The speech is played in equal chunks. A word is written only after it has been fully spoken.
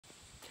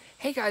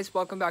Hey guys,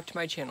 welcome back to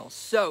my channel.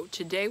 So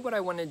today what I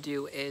want to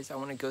do is I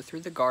want to go through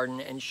the garden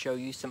and show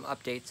you some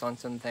updates on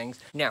some things.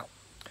 Now,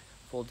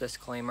 full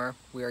disclaimer,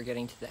 we are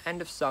getting to the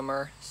end of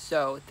summer,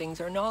 so things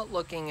are not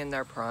looking in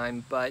their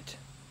prime, but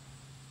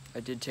I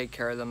did take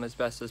care of them as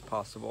best as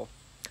possible.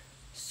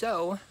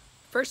 So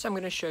first I'm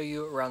going to show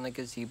you around the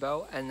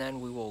gazebo and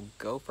then we will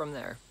go from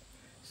there.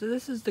 So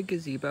this is the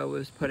gazebo. It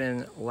was put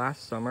in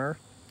last summer,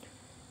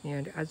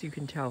 and as you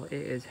can tell, it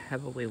is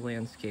heavily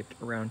landscaped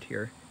around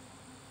here.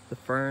 The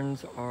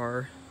ferns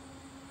are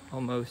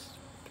almost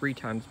 3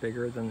 times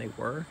bigger than they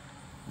were.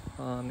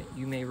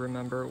 You may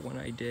remember when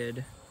I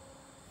did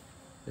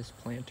this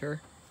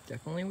planter,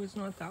 definitely was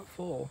not that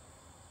full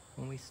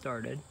when we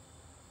started.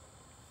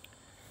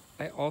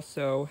 I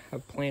also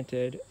have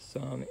planted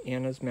some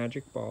Anna's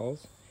Magic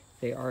Balls.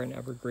 They are an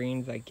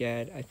evergreen that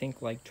get, I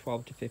think, like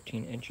 12 to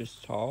 15 inches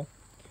tall.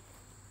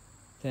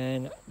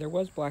 Then there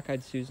was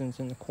Black-Eyed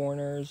Susans in the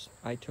corners.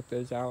 I took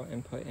those out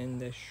and put in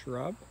this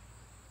shrub.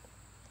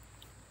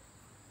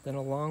 Then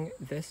along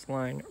this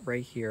line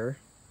right here,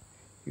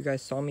 you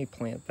guys saw me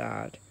plant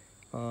that.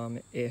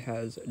 It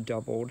has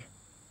doubled.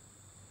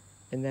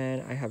 And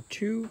then I have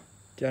 2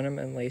 Denim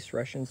and Lace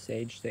Russian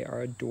Sage. They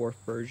are a dwarf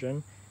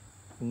version.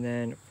 And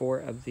then 4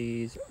 of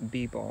these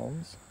bee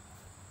balms.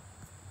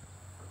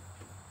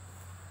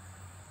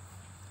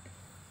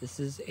 This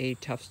is a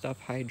Tough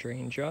Stuff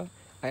hydrangea.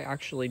 I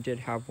actually did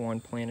have one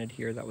planted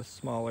here that was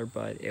smaller,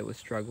 but it was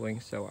struggling,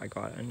 so I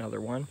got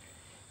another one.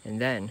 And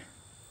then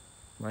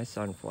my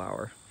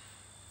sunflower.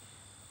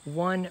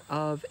 1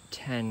 of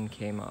 10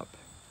 came up,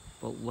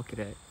 but look at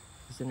it.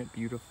 Isn't it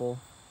beautiful?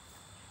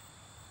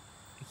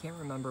 I can't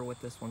remember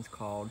what this one's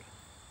called,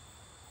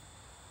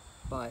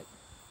 but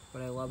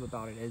what I love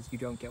about it is you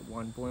don't get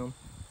one bloom.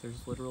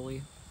 There's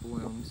literally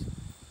blooms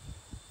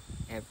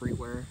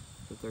everywhere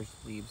that there's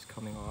leaves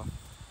coming off.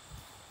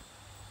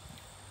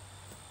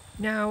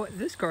 Now,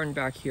 this garden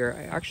back here,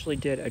 I actually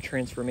did a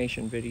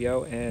transformation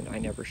video and I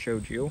never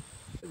showed you.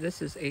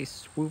 This is a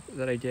swoop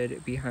that I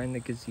did behind the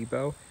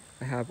gazebo.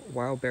 I have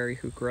wild berry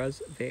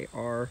heucheras. They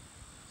are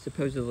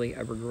supposedly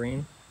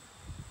evergreen,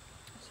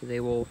 so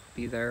they will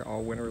be there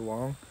all winter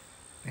long.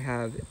 I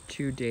have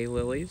 2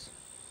 daylilies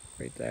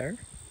right there.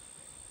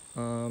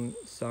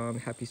 Some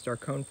Happy Star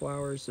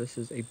coneflowers. This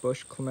is a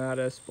bush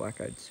clematis,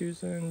 Black-Eyed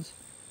Susans.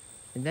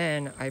 And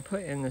then I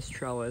put in this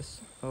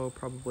trellis,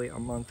 probably a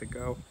month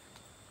ago,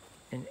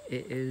 and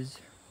it is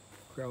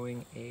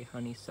growing a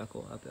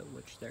honeysuckle up at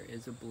which there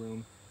is a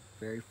bloom,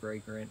 very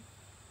fragrant.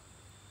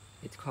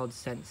 It's called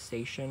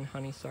Sensation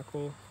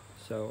honeysuckle,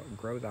 so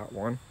grow that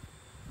one.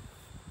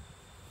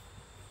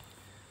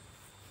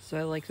 So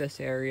I like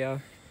this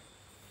area.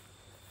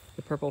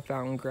 The purple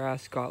fountain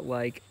grass got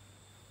like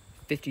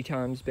 50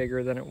 times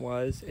bigger than it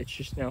was. It's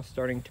just now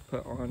starting to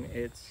put on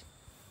its,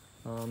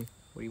 what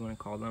do you want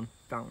to call them?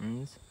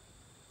 Fountains.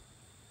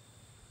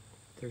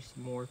 There's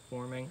some more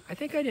forming. I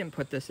think I didn't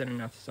put this in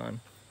enough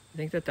sun. I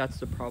think that that's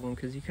the problem,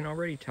 because you can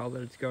already tell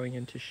that it's going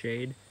into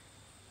shade,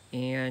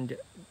 and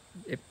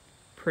it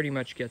pretty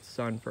much gets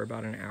sun for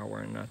about an hour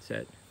and that's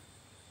it.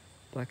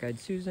 Black-Eyed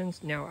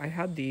Susans. Now, I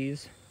had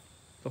these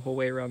the whole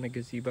way around the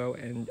gazebo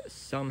and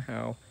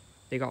somehow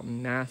they got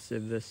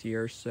massive this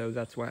year, so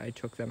that's why I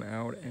took them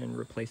out and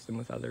replaced them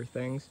with other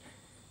things,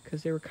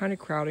 because they were kind of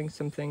crowding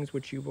some things,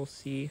 which you will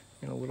see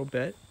in a little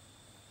bit.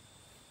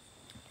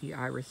 The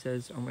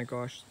irises, oh my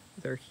gosh,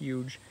 they're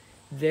huge.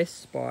 This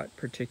spot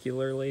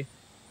particularly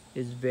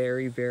is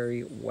very,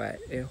 very wet.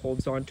 It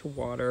holds on to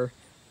water.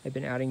 I've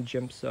been adding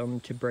gypsum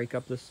to break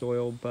up the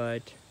soil,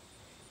 but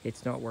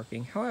it's not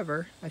working.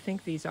 However, I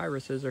think these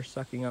irises are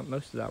sucking up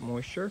most of that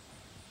moisture.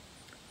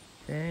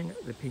 Then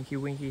the Pinky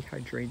Winky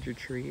hydrangea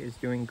tree is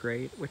doing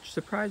great, which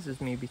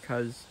surprises me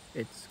because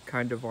it's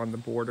kind of on the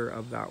border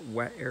of that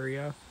wet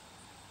area.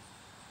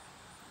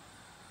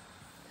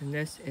 And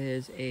this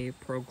is a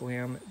Pro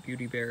Glam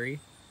Beauty Berry.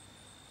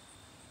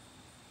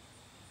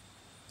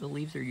 The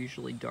leaves are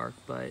usually dark,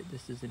 but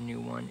this is a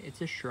new one.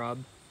 It's a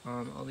shrub.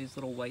 All these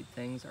little white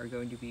things are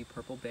going to be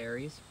purple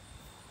berries.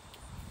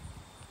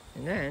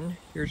 And then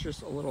here's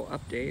just a little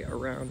update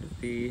around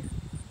the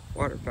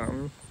water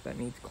fountain that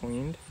needs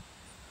cleaned.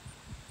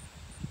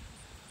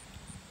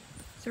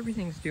 So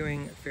everything's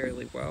doing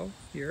fairly well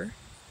here.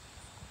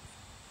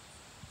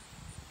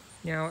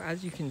 Now,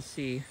 as you can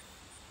see,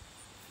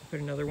 I put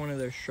another one of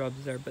those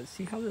shrubs there, but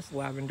see how this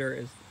lavender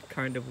is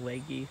kind of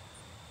leggy?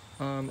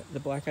 The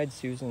Black-Eyed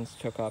Susans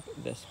took up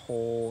this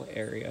whole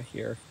area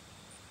here.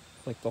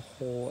 Like the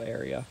whole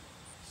area.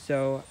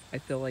 So I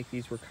feel like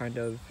these were kind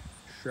of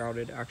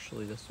shrouded.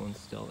 Actually, this one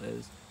still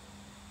is.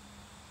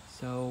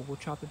 So we'll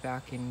chop it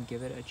back and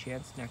give it a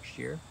chance next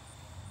year.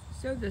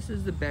 So this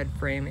is the bed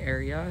frame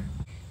area.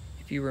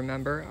 If you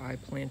remember, I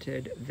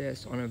planted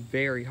this on a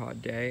very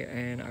hot day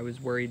and I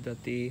was worried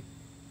that the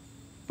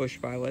bush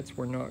violets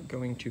were not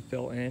going to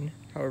fill in.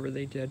 However,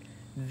 they did.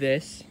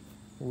 This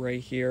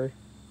right here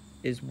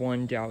is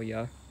one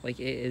dahlia. Like,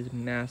 it is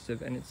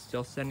massive and it's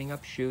still sending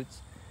up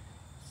shoots.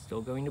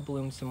 Still going to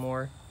bloom some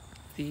more.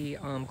 The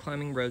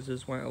climbing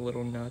roses went a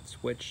little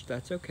nuts, which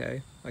that's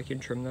okay. I can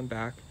trim them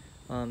back.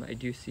 I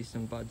do see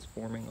some buds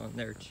forming on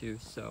there too,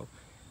 so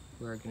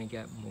we're gonna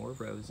get more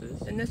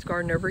roses. In this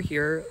garden over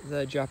here,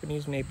 the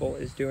Japanese maple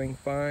is doing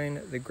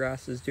fine. The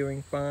grass is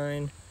doing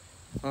fine.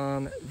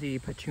 The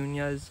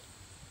petunias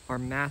are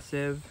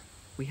massive.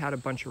 We had a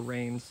bunch of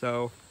rain,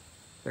 so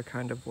they're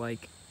kind of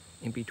like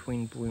in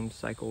between bloom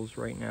cycles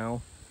right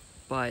now.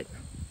 But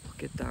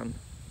look at them.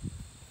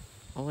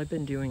 All I've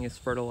been doing is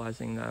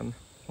fertilizing them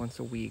once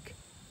a week,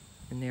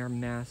 and they are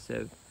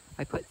massive.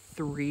 I put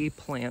 3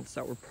 plants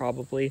that were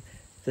probably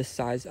the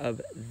size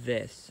of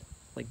this,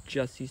 like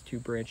just these 2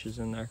 branches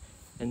in there,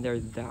 and they're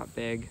that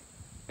big.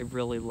 I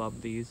really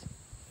love these.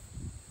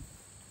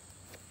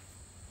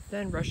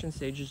 Then Russian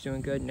sage is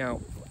doing good.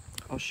 Now,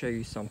 I'll show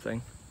you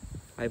something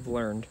I've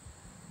learned.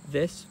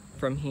 This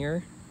from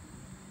here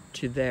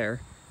to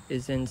there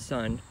is in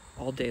sun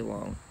all day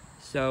long.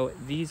 So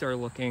these are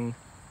looking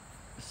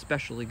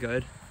especially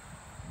good.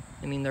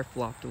 I mean, they're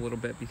flopped a little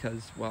bit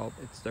because, well,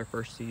 it's their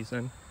first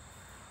season.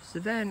 So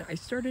then I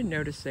started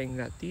noticing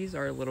that these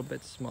are a little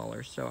bit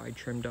smaller, so I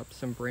trimmed up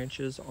some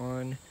branches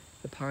on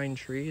the pine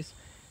trees,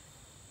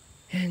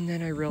 and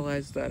then I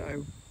realized that I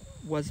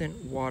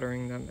wasn't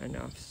watering them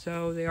enough.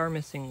 So they are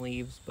missing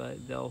leaves,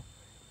 but they'll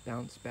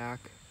bounce back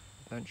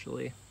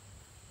eventually.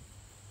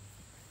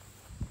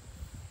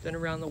 Then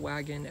around the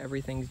wagon,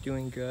 everything's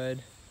doing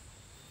good.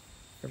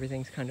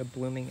 Everything's kind of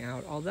blooming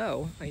out,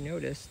 although I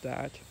noticed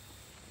that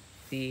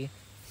the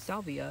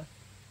salvia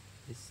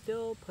is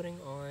still putting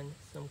on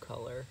some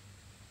color.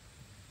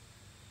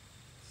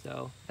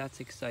 So that's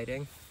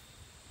exciting.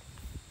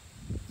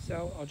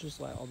 So I'll just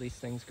let all these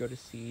things go to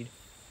seed.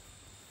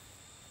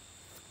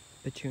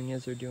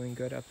 Petunias are doing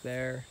good up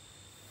there.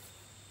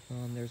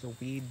 There's a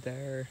weed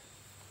there.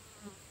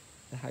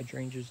 The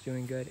hydrangea's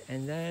doing good.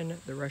 And then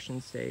the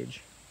Russian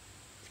sage.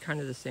 It's kind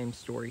of the same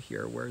story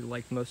here, where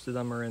like most of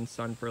them are in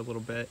sun for a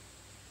little bit,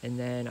 and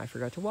then I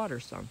forgot to water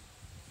some.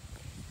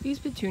 These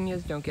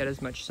petunias don't get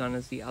as much sun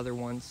as the other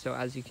ones, so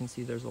as you can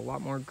see, there's a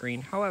lot more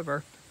green.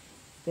 However,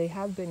 they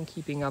have been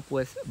keeping up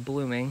with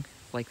blooming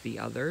like the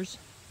others.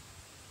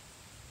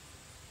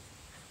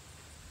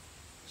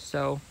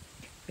 So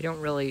I don't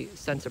really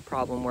sense a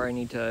problem where I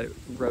need to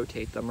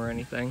rotate them or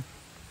anything.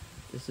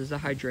 This is a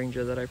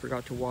hydrangea that I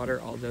forgot to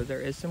water, although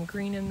there is some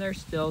green in there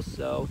still,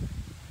 so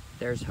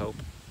there's hope.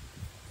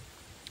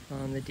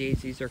 The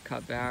daisies are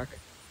cut back.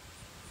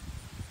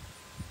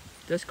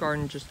 This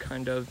garden just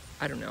kind of,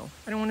 I don't know.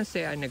 I don't want to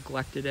say I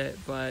neglected it,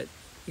 but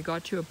it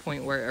got to a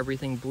point where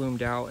everything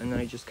bloomed out, and then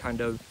I just kind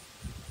of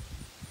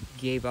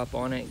gave up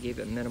on it, gave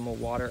it minimal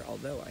water,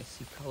 although I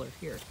see color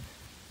here.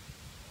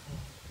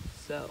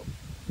 So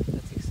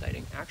that's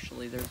exciting.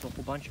 Actually, there's a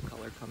whole bunch of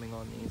color coming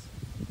on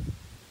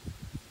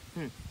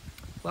these.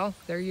 Well,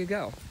 there you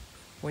go.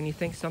 When you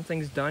think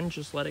something's done,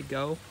 just let it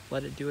go,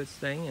 let it do its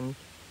thing, and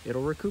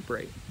it'll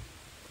recuperate.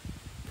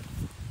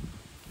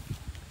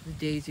 The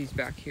daisies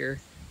back here,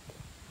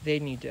 they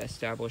need to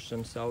establish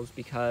themselves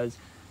because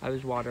I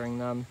was watering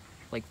them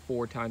like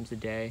 4 times a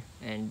day,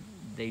 and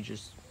they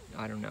just,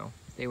 I don't know,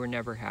 they were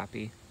never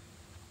happy.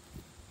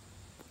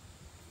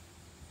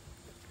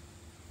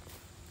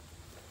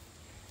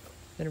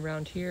 Then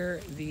around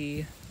here,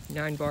 the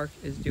 9-bark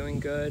is doing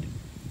good.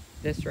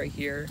 This right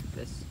here,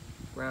 this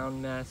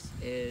brown mess,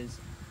 is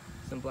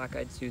some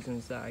black-eyed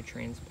Susans that I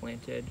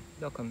transplanted.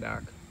 They'll come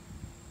back.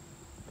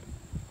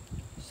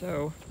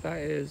 So that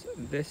is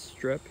this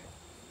strip.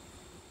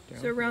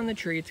 So around the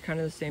tree, it's kind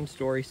of the same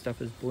story.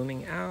 Stuff is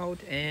blooming out,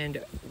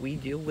 and we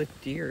deal with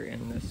deer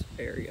in this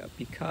area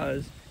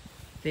because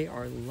they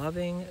are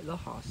loving the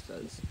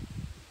hostas.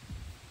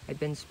 I've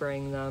been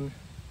spraying them,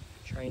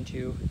 trying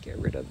to get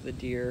rid of the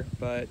deer,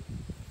 but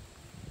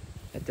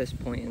at this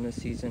point in the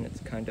season,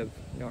 it's kind of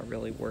not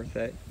really worth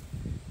it.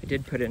 I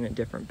did put in a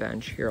different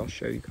bench. Here, I'll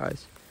show you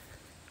guys.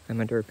 I'm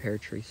under a pear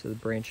tree, so the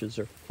branches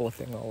are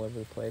flipping all over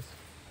the place.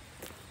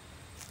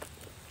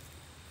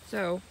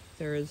 So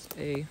there is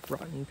a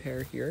rotten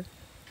pear here.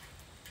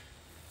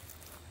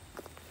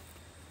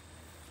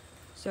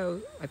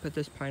 So I put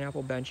this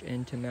pineapple bench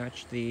in to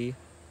match the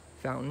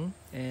fountain,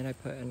 and I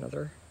put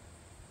another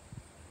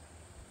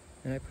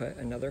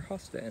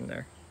hosta in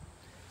there.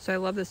 So I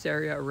love this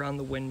area around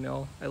the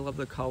windmill. I love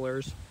the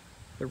colors,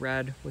 the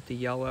red with the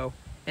yellow.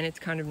 And it's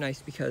kind of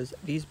nice because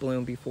these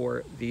bloom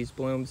before these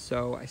bloom,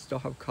 so I still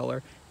have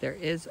color. There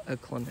is a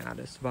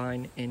clematis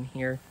vine in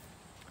here,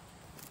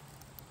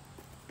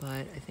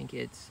 but I think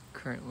it's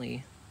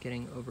currently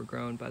getting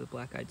overgrown by the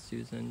black-eyed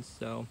Susans,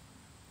 so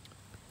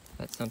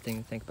that's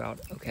something to think about.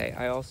 Okay,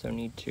 I also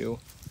need to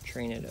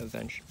train it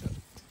eventually.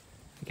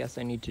 I guess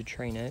I need to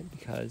train it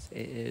because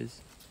it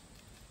is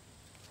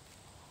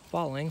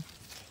falling,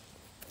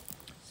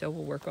 so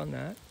we'll work on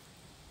that.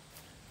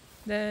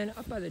 Then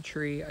up by the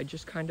tree, I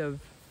just kind of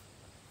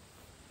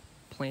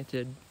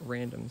planted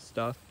random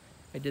stuff.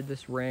 I did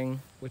this ring,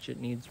 which it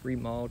needs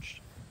remulched.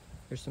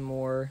 There's some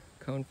more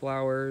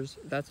coneflowers.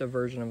 That's a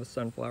version of a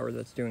sunflower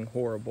that's doing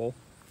horrible.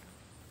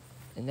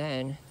 And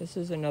then this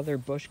is another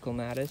bush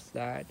clematis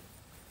that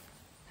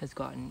has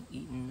gotten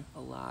eaten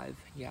alive.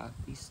 Yeah,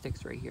 these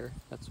sticks right here,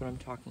 that's what I'm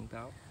talking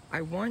about.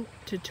 I want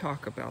to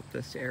talk about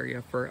this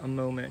area for a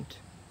moment.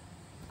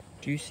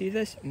 Do you see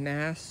this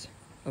mass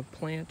of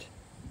plant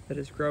that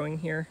is growing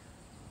here?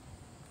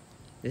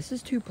 This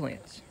is 2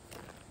 plants.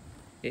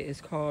 It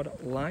is called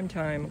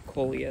Lime-Thyme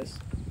Coleus.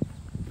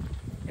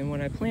 And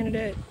when I planted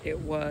it, it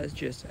was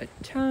just a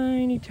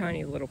tiny,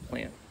 tiny little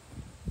plant.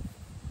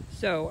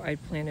 So I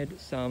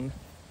planted some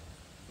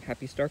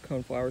Happy Star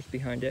coneflowers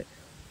behind it.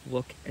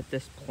 Look at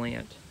this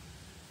plant.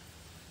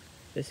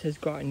 This has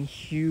gotten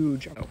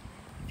huge.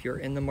 If you're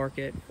in the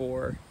market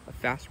for a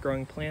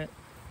fast-growing plant,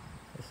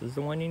 this is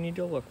the one you need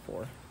to look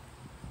for.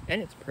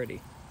 And it's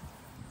pretty.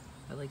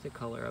 I like the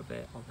color of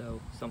it,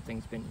 although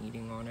something's been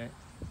eating on it.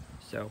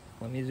 So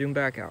let me zoom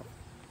back out.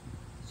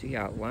 So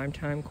yeah,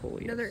 Lime-Thyme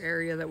Coleus. Another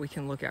area that we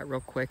can look at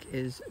real quick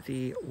is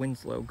the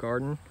Winslow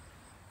garden.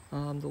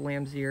 The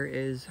lamb's ear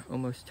is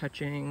almost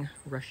touching.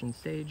 Russian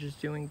sage is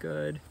doing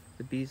good.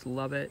 The bees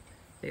love it.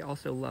 They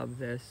also love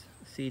this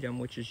sedum,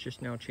 which is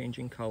just now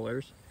changing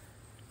colors.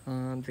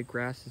 The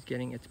grass is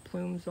getting its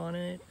plumes on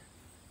it.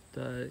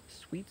 The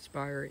sweet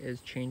spire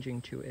is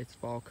changing to its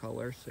fall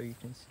color, so you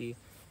can see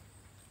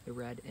the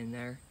red in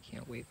there.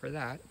 Can't wait for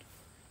that.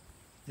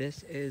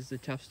 This is the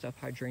Tough Stuff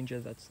hydrangea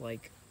that's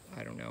like,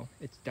 I don't know,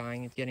 it's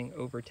dying. It's getting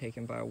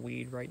overtaken by a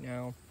weed right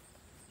now.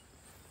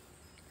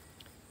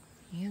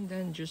 And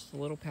then just a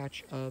little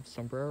patch of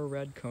sombrero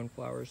red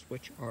coneflowers,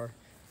 which are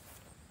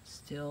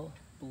still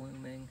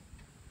blooming.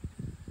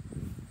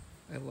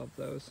 I love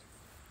those.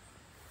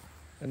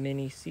 A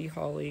mini sea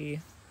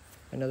holly,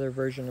 another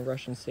version of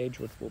Russian sage,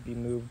 which will be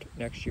moved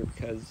next year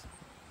because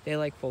they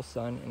like full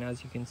sun, and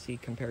as you can see,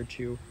 compared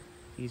to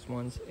these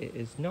ones, it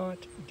is not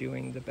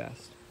doing the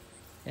best.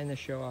 And the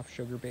show off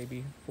sugar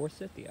baby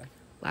forsythia.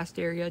 Last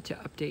area to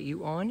update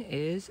you on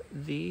is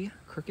the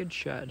crooked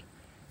shed.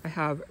 I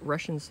have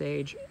Russian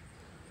sage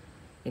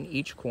in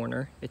each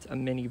corner. It's a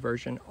mini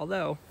version,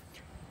 although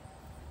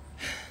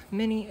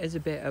mini is a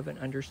bit of an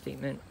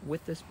understatement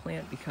with this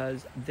plant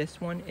because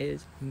this one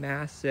is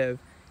massive.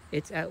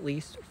 It's at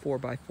least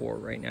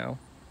 4x4 right now.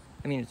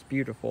 I mean, it's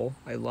beautiful.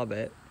 I love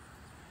it,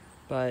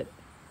 but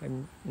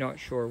I'm not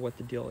sure what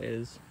the deal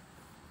is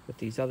with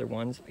these other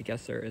ones. I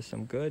guess there is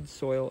some good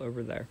soil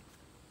over there.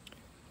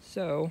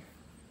 So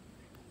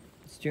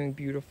it's doing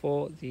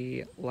beautiful.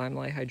 The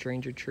limelight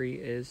hydrangea tree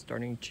is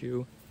starting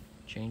to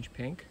change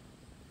pink.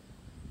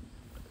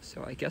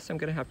 So I guess I'm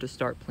gonna have to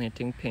start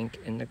planting pink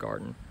in the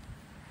garden.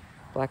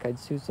 Black-eyed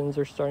Susans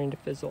are starting to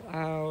fizzle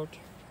out.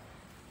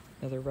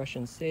 Another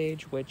Russian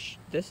sage, which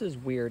this is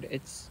weird.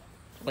 It's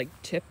like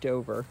tipped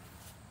over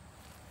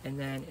and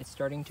then it's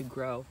starting to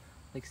grow.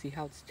 Like, see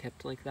how it's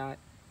tipped like that?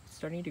 It's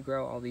starting to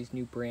grow all these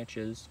new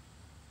branches,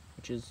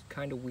 which is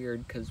kind of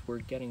weird because we're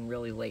getting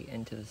really late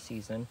into the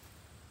season.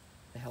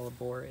 The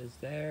hellebore is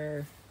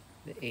there.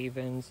 The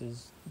avens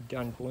is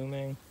done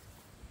blooming.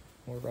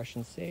 More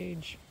Russian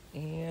sage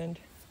and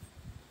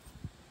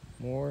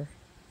more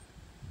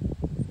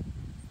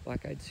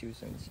Black-eyed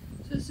Susans.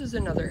 So this is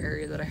another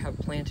area that I have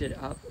planted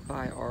up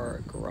by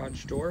our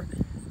garage door.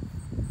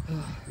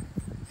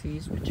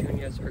 These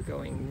petunias are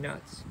going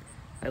nuts.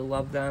 I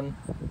love them.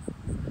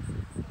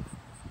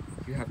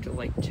 You have to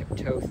like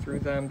tiptoe through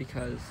them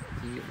because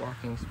the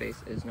walking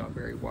space is not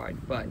very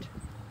wide, but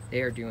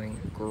they are doing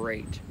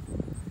great.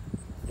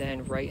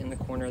 Then right in the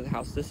corner of the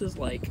house, this is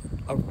like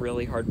a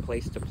really hard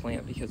place to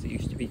plant because it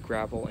used to be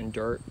gravel and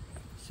dirt.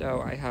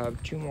 So I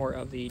have 2 more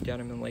of the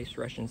denim and lace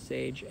Russian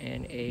sage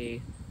and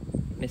a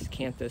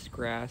miscanthus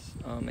grass.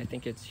 I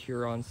think it's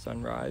Huron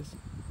Sunrise.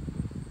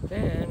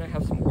 Then I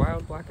have some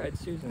wild Black-eyed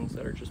Susans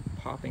that are just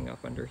popping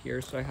up under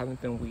here, so I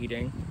haven't been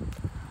weeding.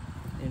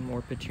 And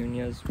more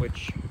petunias,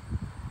 which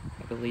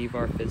I believe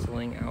are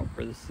fizzling out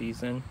for the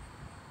season.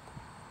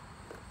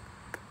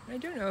 I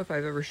don't know if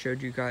I've ever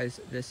showed you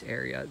guys this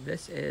area.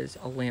 This is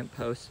a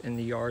lamppost in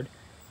the yard.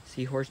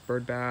 Seahorse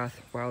birdbath,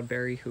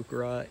 wildberry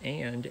heuchera,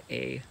 and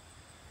I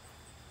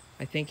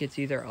think it's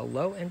either a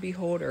Lo and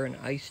Behold or an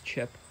ice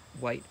chip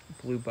white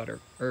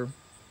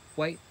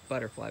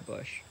butterfly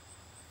bush.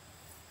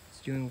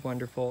 It's doing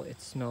wonderful.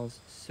 It smells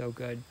so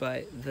good,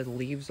 but the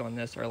leaves on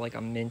this are like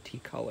a minty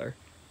color.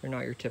 They're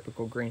not your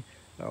typical green.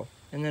 Oh,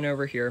 and then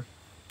over here,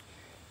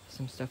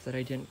 some stuff that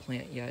I didn't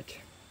plant yet.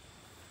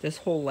 This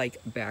whole like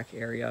back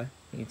area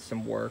needs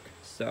some work,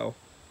 so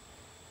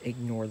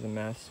ignore the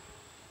mess.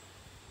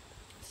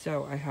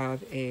 So I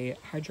have a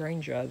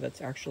hydrangea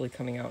that's actually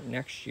coming out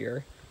next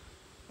year.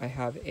 I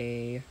have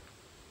I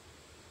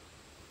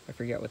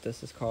forget what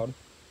this is called.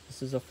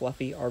 This is a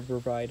fluffy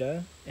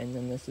arborvitae, and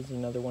then this is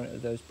another one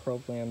of those Pearl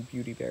Glam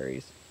beauty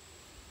berries.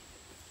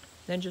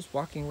 Then just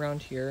walking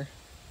around here,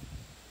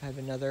 I have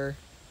another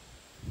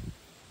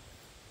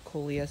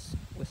coleus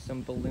with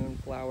some balloon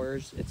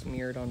flowers. It's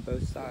mirrored on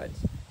both sides.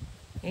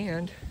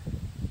 And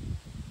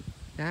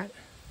that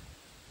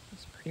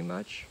is pretty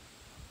much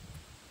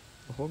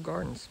the whole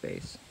garden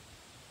space.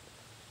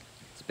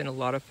 It's been a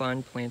lot of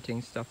fun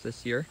planting stuff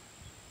this year.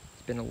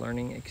 It's been a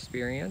learning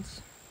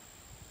experience.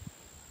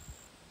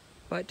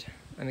 But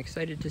I'm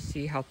excited to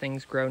see how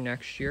things grow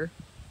next year.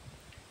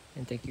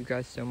 And thank you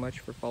guys so much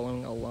for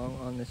following along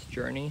on this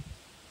journey.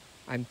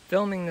 I'm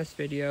filming this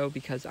video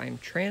because I'm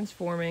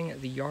transforming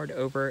the yard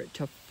over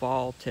to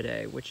fall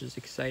today, which is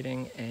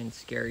exciting and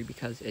scary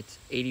because it's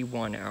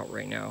 81 out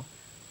right now.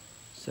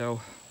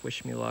 So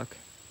wish me luck.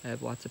 I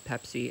have lots of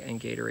Pepsi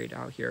and Gatorade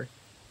out here.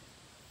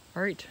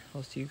 Alright,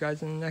 I'll see you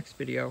guys in the next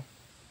video.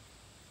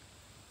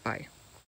 Bye.